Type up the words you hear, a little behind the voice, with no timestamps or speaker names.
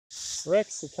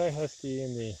Rex, the Thai Husky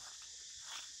in the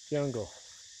jungle.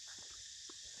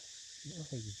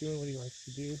 He's doing what he likes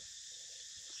to do.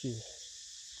 To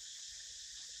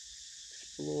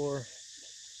explore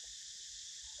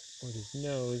with his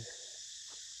nose.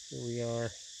 Here we are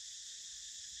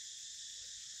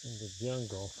in the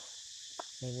jungle.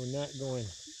 And we're not going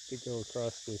to go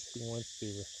across this. He wants to,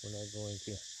 but we're not going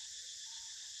to.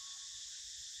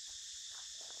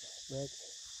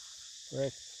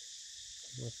 Rex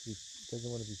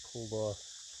doesn't want to be pulled off.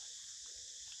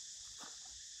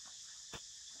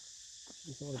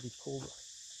 He doesn't want to be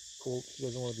he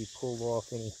doesn't want to be pulled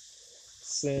off any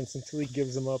sense until he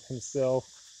gives them up himself.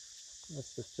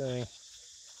 That's the thing.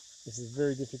 This is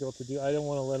very difficult to do. I don't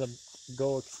want to let him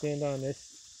go extend on this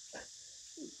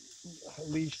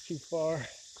leash too far.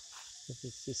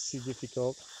 It's just too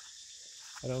difficult.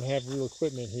 I don't have real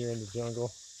equipment here in the jungle.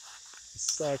 It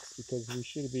sucks because we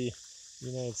should be in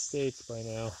the United States by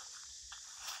now,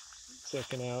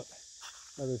 checking out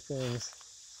other things.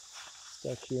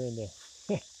 Stuck here in the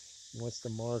he wants to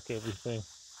mark everything.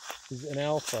 He's an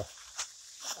alpha,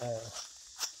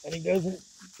 and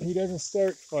he doesn't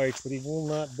start fights, but he will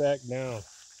not back down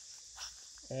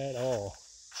at all.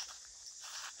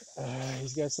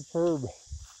 He's got superb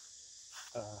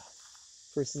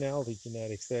personality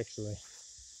genetics, actually.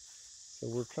 So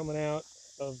we're coming out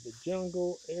of the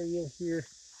jungle area here,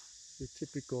 the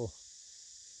typical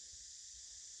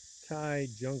Thai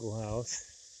jungle house.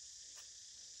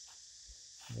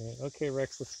 And, okay,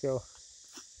 Rex, let's go.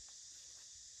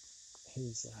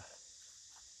 He's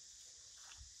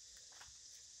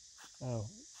oh,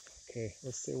 okay,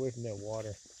 let's stay away from that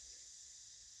water.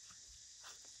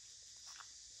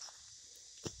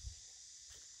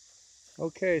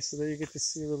 Okay, so there you get to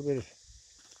see a little bit of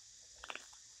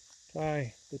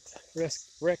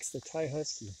Rex, the Thai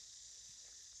Husky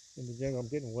in the jungle. I'm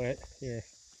getting wet here.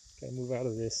 Gotta move out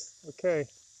of this. Okay,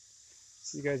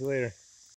 see you guys later.